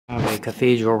A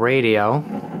cathedral radio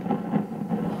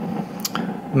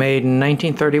made in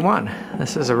 1931.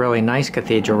 This is a really nice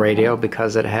cathedral radio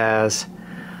because it has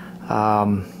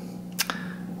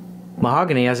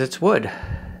mahogany as its wood.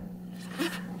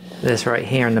 This right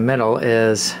here in the middle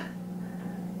is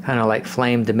kind of like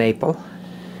flamed maple,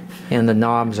 and the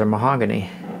knobs are mahogany.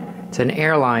 It's an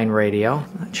Airline radio.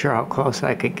 Not sure how close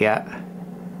I could get.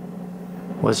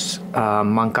 Was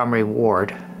Montgomery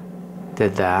Ward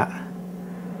did that.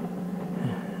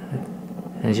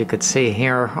 As you could see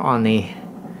here on the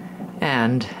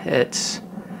end, it's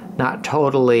not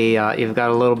totally, you've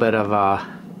got a little bit of a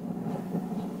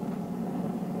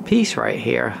piece right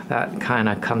here that kind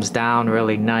of comes down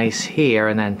really nice here,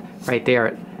 and then right there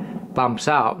it bumps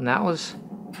out, and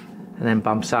then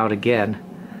bumps out again,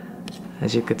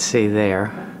 as you could see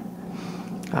there.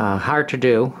 Hard to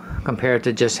do compared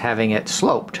to just having it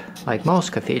sloped like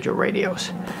most cathedral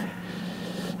radios.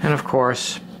 And of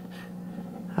course,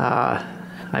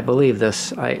 I believe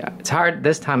this. It's hard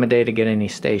this time of day to get any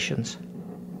stations.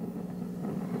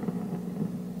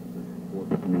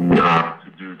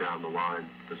 To do down the line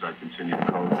as I continue to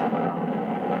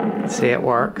coach. See, it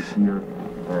works.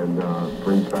 And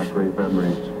brings back great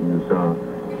memories.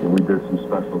 We did some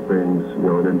special things,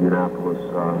 in Indianapolis.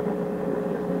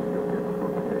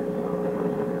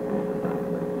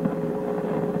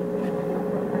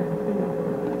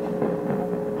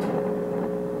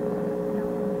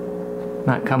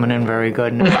 Not coming in very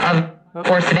good.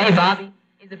 For today, Bobby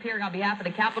is appearing on behalf of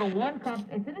the Capital One Cup.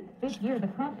 It's in its fifth year. The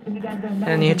Cup, if you guys don't know,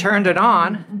 and you turned it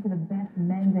on.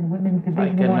 I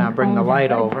can bring the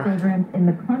light over.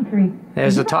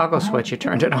 There's a toggle switch. You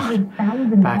turned it on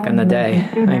back in the day,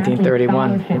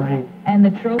 1931. And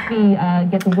the trophy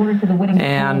gets awarded to the winning.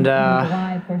 And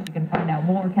of course, you can find out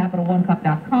more at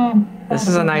CapitalOneCup.com. this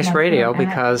is a nice radio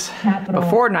because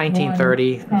before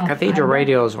 1930, cathedral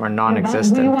radios were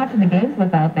non-existent.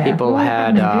 People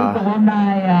had.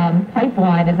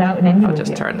 Pipeline is out in India. I'll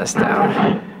just turn this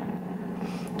down.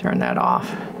 Turn that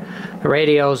off. The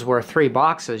radios were 3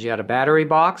 boxes. You had a battery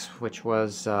box, which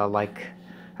was like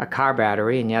a car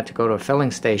battery, and you had to go to a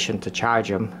filling station to charge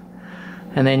them.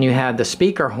 And then you had the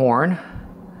speaker horn.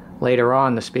 Later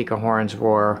on, the speaker horns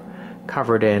were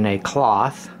covered in a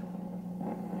cloth,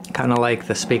 kind of like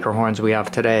the speaker horns we have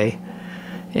today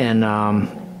in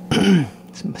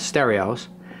stereos.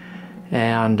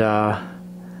 And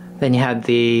then you had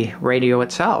the radio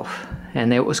itself,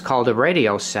 and it was called a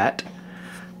radio set.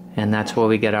 And that's where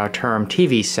we get our term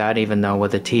TV set, even though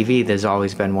with a TV there's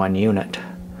always been one unit.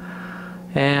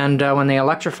 And when they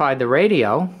electrified the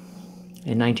radio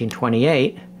in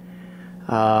 1928,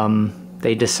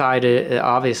 they decided,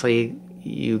 obviously,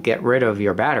 you get rid of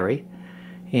your battery,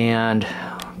 and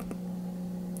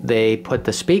they put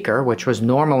the speaker, which was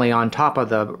normally on top of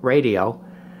the radio.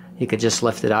 You could just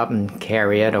lift it up and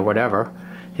carry it or whatever.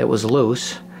 It was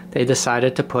loose. They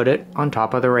decided to put it on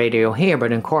top of the radio here,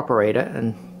 but incorporate it,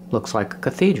 and looks like a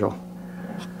cathedral.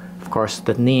 Of course,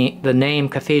 the name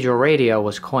cathedral radio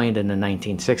was coined in the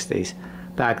 1960s.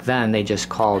 Back then, they just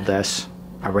called this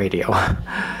a radio.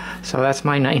 So that's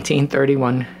my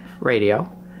 1931 radio.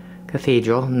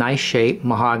 Cathedral, nice shape,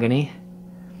 mahogany.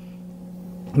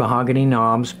 Mahogany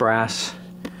knobs, brass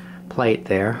plate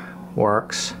there,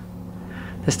 works.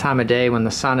 This time of day when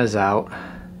the sun is out,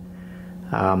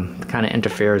 kind of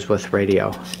interferes with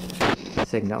radio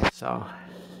signal. So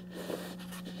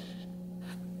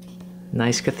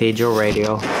nice cathedral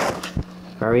radio,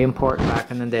 very important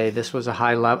back in the day. This was a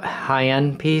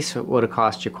high-end piece. It would have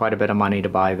cost you quite a bit of money to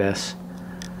buy this.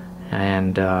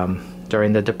 And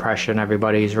during the Depression,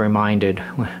 everybody's reminded.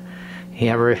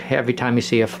 Every time you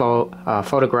see a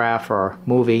photograph or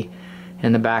movie,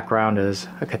 in the background is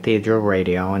a cathedral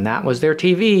radio, and that was their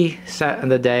TV set in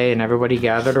the day, and everybody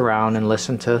gathered around and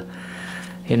listened to,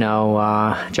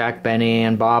 Jack Benny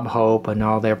and Bob Hope and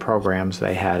all their programs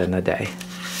they had in the day.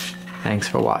 Thanks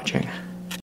for watching.